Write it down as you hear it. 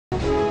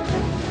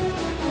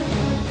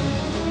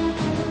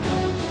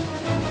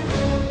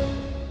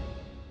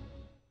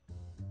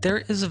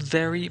There is a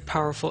very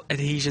powerful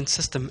adhesion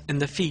system in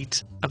the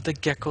feet of the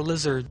gecko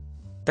lizard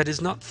that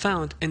is not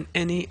found in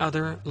any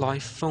other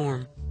life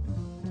form.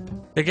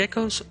 The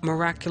gecko's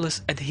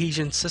miraculous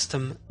adhesion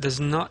system does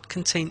not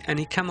contain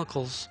any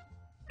chemicals.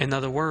 In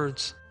other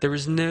words, there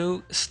is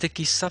no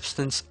sticky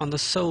substance on the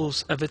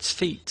soles of its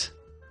feet,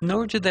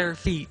 nor do their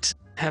feet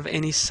have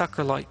any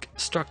sucker-like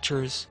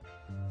structures.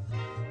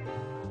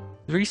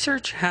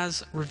 Research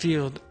has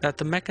revealed that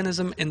the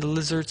mechanism in the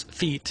lizard's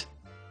feet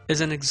is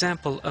an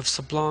example of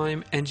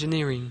sublime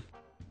engineering.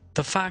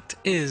 The fact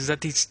is that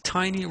these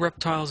tiny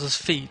reptiles'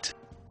 feet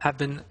have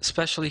been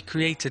specially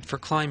created for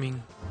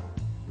climbing.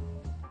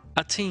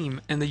 A team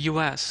in the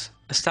US,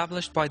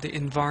 established by the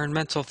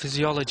environmental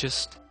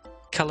physiologist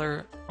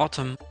Keller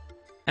Autumn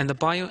and the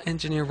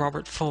bioengineer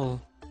Robert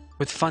Full,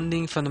 with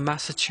funding from the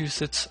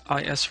Massachusetts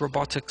IS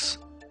Robotics,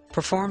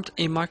 performed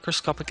a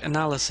microscopic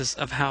analysis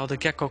of how the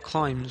gecko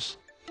climbs.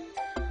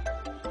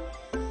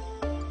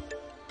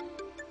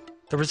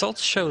 The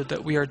results showed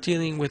that we are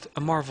dealing with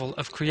a marvel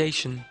of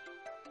creation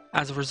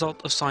as a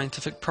result of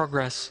scientific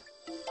progress.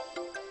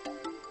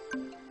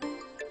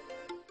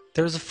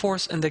 There is a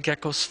force in the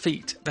gecko's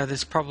feet that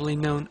is probably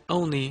known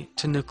only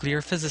to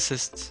nuclear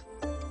physicists.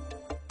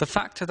 The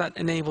factor that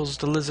enables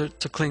the lizard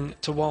to cling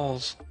to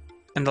walls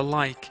and the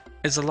like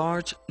is a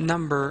large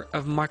number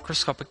of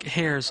microscopic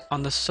hairs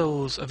on the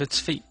soles of its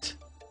feet.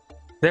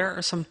 There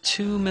are some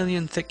 2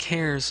 million thick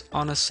hairs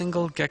on a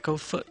single gecko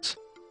foot.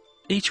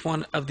 Each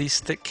one of these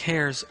thick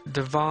hairs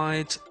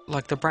divides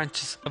like the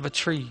branches of a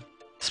tree,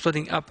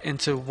 splitting up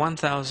into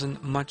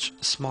 1,000 much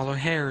smaller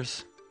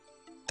hairs.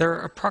 There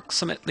are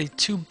approximately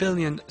 2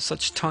 billion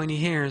such tiny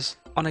hairs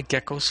on a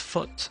gecko's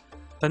foot.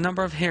 The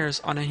number of hairs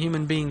on a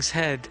human being's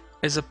head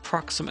is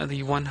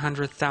approximately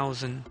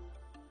 100,000.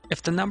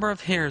 If the number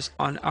of hairs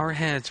on our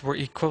heads were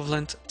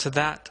equivalent to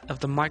that of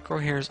the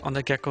microhairs on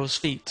the gecko's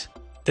feet,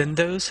 then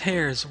those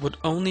hairs would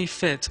only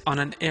fit on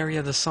an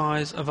area the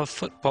size of a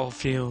football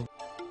field.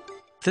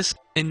 This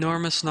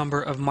enormous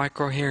number of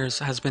microhairs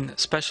has been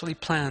specially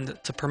planned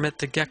to permit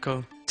the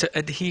gecko to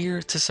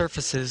adhere to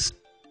surfaces.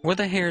 Were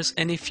the hairs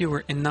any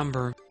fewer in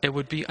number, it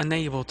would be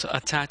unable to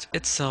attach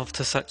itself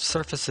to such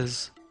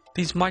surfaces.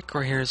 These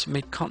microhairs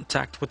make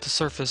contact with the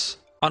surface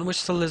on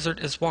which the lizard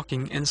is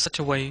walking in such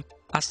a way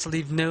as to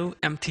leave no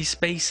empty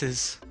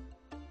spaces.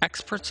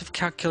 Experts have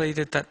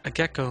calculated that a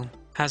gecko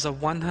has a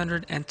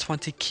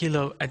 120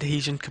 kilo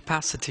adhesion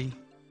capacity.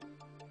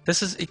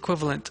 This is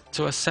equivalent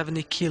to a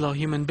 70 kilo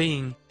human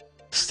being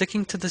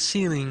sticking to the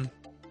ceiling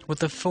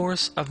with a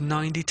force of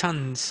 90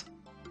 tons.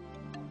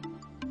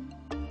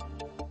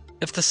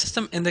 If the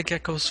system in the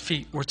gecko's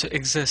feet were to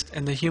exist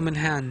in the human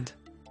hand,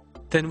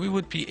 then we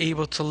would be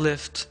able to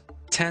lift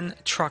 10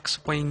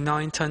 trucks weighing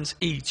 9 tons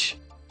each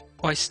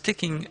by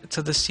sticking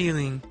to the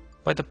ceiling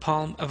by the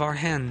palm of our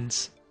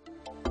hands.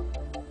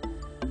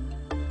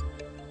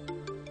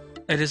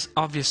 It is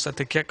obvious that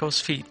the gecko's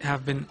feet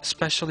have been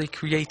specially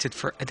created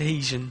for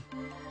adhesion.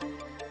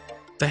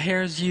 The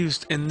hairs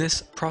used in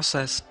this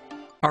process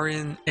are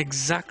in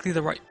exactly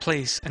the right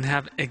place and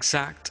have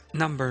exact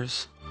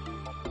numbers.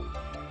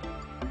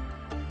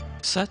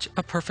 Such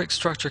a perfect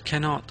structure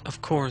cannot,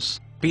 of course,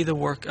 be the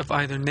work of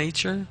either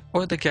nature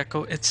or the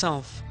gecko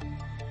itself.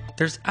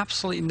 There's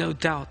absolutely no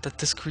doubt that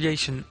this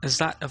creation is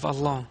that of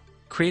Allah,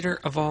 creator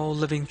of all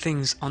living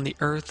things on the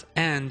earth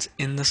and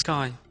in the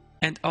sky,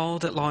 and all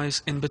that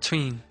lies in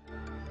between.